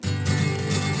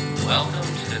Welcome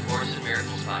to the Course in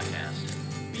Miracles podcast.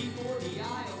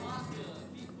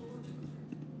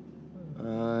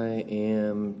 I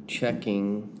am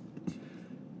checking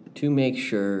to make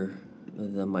sure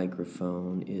the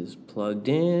microphone is plugged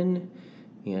in,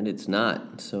 and it's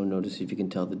not. So notice if you can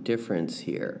tell the difference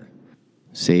here.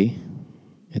 See?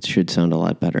 It should sound a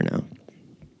lot better now.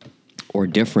 Or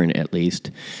different, at least.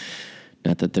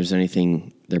 Not that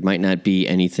there might not be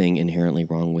anything inherently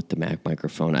wrong with the Mac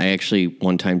microphone. I actually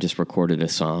one time just recorded a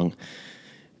song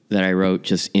that I wrote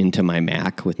just into my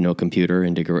Mac with no computer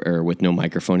or with no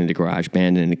microphone into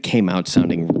GarageBand, and it came out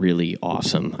sounding really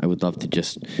awesome. I would love to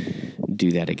just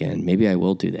do that again. Maybe I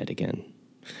will do that again.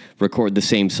 Record the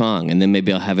same song, and then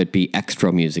maybe I'll have it be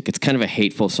extra music. It's kind of a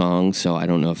hateful song, so I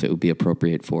don't know if it would be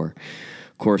appropriate for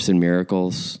Course in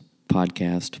Miracles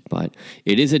podcast, but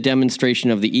it is a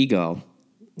demonstration of the ego.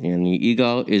 And the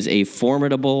ego is a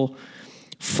formidable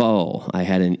foe. I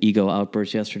had an ego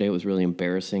outburst yesterday. It was really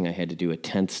embarrassing. I had to do a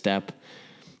 10th step.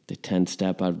 The 10th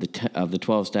step out of the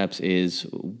 12 steps is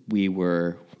we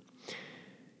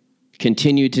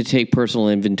continued to take personal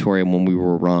inventory, and when we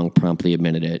were wrong, promptly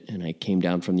admitted it. And I came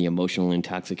down from the emotional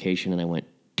intoxication, and I went,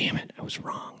 damn it, I was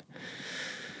wrong.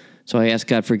 So I asked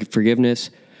God for forgiveness.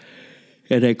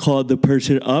 And I called the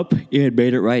person up and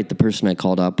made it right. The person I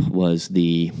called up was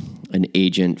an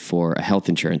agent for a health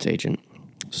insurance agent.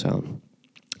 So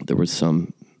there was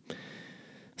some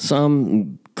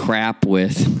crap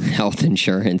with health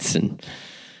insurance and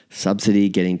subsidy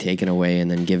getting taken away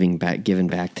and then given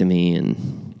back to me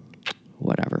and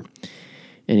whatever.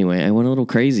 Anyway, I went a little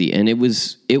crazy, and it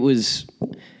was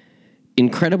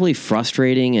incredibly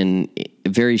frustrating and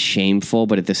very shameful,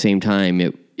 but at the same time,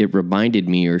 it reminded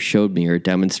me or showed me or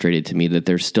demonstrated to me that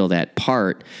there's still that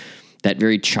part, that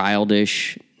very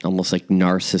childish, almost like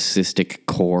narcissistic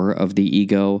core of the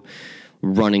ego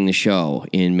running the show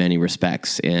in many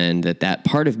respects, and that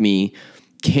part of me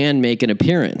can make an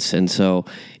appearance. And so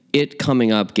it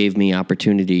coming up gave me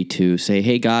opportunity to say,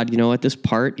 hey, God, you know what, this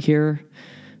part,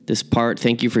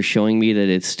 thank you for showing me that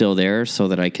it's still there so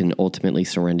that I can ultimately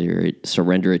surrender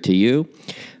it to you.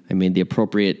 I made the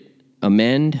appropriate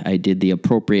amend. I did the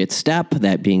appropriate step,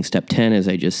 that being step 10, as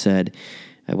I just said.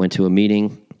 I went to a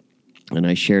meeting and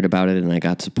I shared about it and I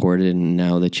got supported, and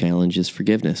now the challenge is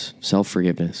forgiveness,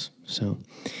 self-forgiveness. So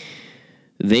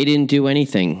they didn't do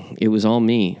anything. It was all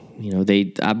me.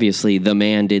 Obviously the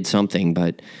man did something,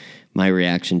 but my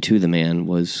reaction to the man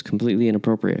was completely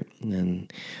inappropriate.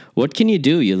 And what can you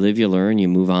do? You live, you learn, you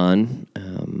move on.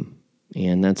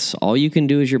 And that's all you can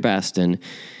do is your best. And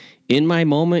in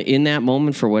that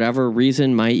moment, for whatever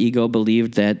reason, my ego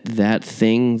believed that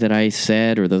thing that I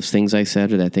said, or those things I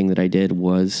said, or that thing that I did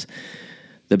was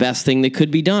the best thing that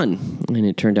could be done. And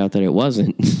it turned out that it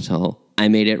wasn't. So I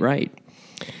made it right.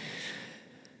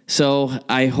 So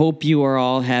I hope you are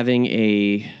all having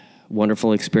a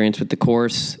wonderful experience with the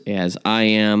Course, as I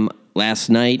am. Last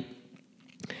night,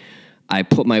 I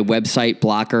put my website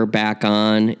blocker back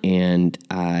on, and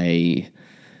I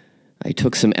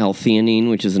took some L-theanine,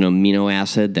 which is an amino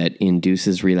acid that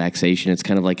induces relaxation. It's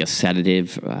kind of like a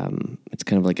sedative.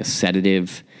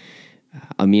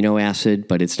 Amino acid,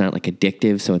 but it's not like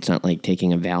addictive, so it's not like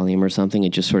taking a Valium or something.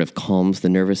 It just sort of calms the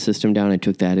nervous system down. I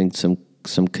took that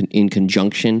in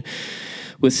conjunction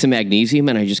with some magnesium,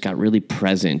 and I just got really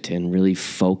present and really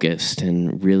focused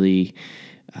and really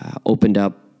opened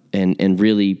up and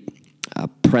really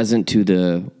present to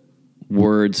the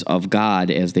words of God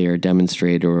as they are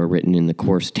demonstrated or written in the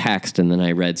Course text. And then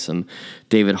I read some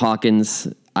David Hawkins,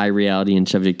 I, Reality and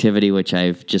Subjectivity, which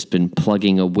I've just been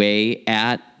plugging away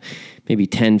at, maybe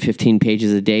 10, 15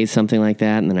 pages a day, something like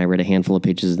that. And then I read a handful of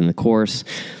pages in the Course,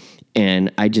 and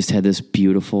I just had this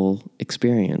beautiful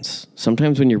experience.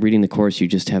 Sometimes when you're reading the Course, you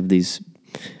just have these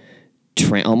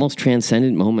almost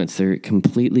transcendent moments. They're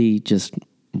completely just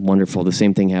wonderful. The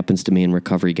same thing happens to me in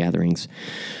recovery gatherings.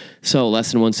 So,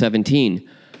 Lesson 117.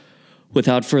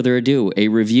 Without further ado, a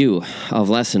review of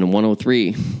Lesson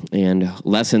 103 and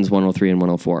Lessons 103 and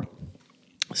 104.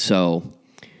 So,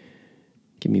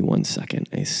 give me 1 second.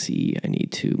 I see I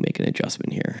need to make an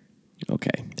adjustment here.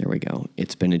 Okay, there we go.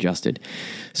 It's been adjusted.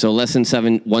 So, Lesson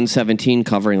 117,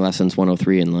 covering Lessons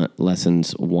 103 and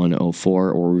Lessons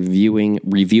 104, or reviewing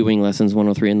Lessons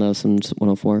 103 and Lessons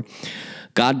 104.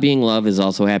 God being love is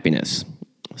also happiness.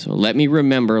 So let me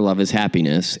remember love is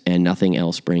happiness and nothing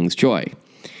else brings joy.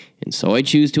 And so I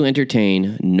choose to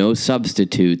entertain no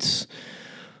substitutes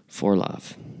for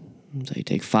love. So you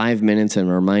take 5 minutes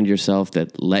and remind yourself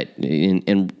that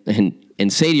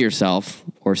and say to yourself,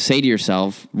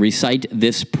 recite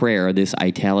this prayer, this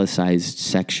italicized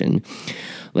section.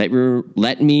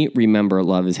 Let me remember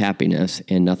love is happiness,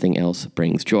 and nothing else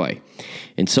brings joy.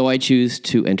 And so I choose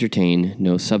to entertain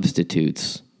no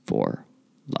substitutes for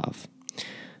love.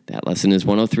 That lesson is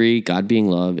 103. God being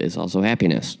love is also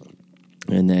happiness.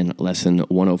 And then lesson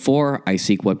 104, I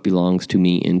seek what belongs to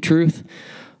me in truth.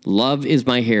 Love is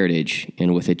my heritage,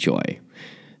 and with it joy.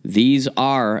 These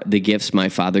are the gifts my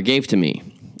Father gave to me.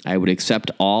 I would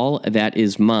accept all that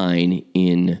is mine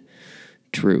in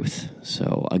truth.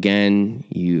 So again,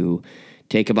 you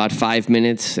take about 5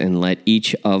 minutes and let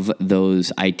each of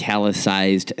those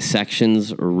italicized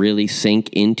sections really sink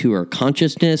into your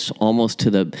consciousness, almost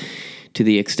to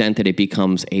the extent that it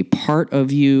becomes a part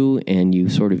of you and you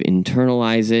sort of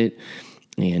internalize it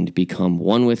and become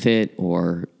one with it,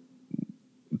 or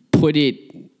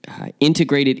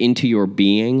integrate it into your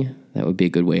being. That would be a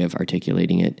good way of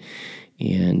articulating it.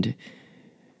 And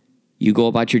you go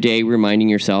about your day reminding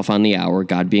yourself on the hour,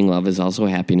 God being love is also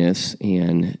happiness.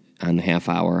 And on the half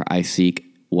hour, I seek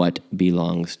what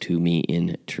belongs to me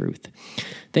in truth.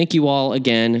 Thank you all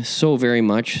again so very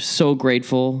much. So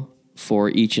grateful for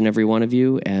each and every one of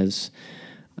you, as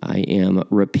I am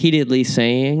repeatedly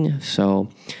saying. So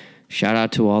shout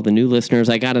out to all the new listeners.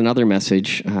 I got another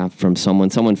message from someone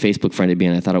Facebook friended me,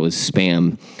 and I thought it was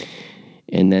spam.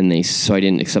 And then so I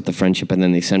didn't accept the friendship, and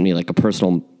then they sent me like a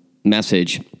personal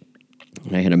message,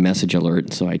 and I had a message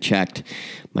alert, so I checked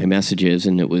my messages,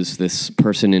 and it was this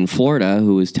person in Florida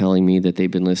who was telling me that they've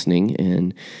been listening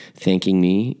and thanking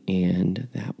me, and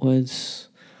that was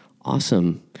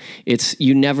awesome.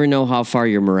 You never know how far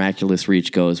your miraculous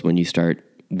reach goes when you start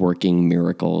working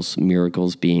miracles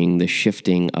being the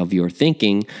shifting of your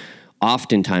thinking,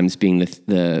 oftentimes being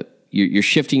you're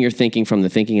shifting your thinking from the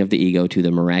thinking of the ego to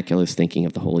the miraculous thinking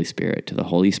of the Holy Spirit, to the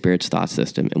Holy Spirit's thought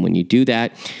system. And when you do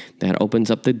that, that opens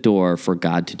up the door for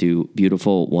God to do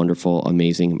beautiful, wonderful,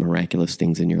 amazing, miraculous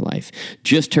things in your life.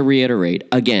 Just to reiterate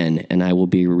again, and I will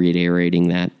be reiterating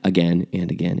that again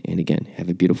and again and again. Have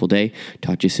a beautiful day.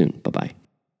 Talk to you soon. Bye-bye.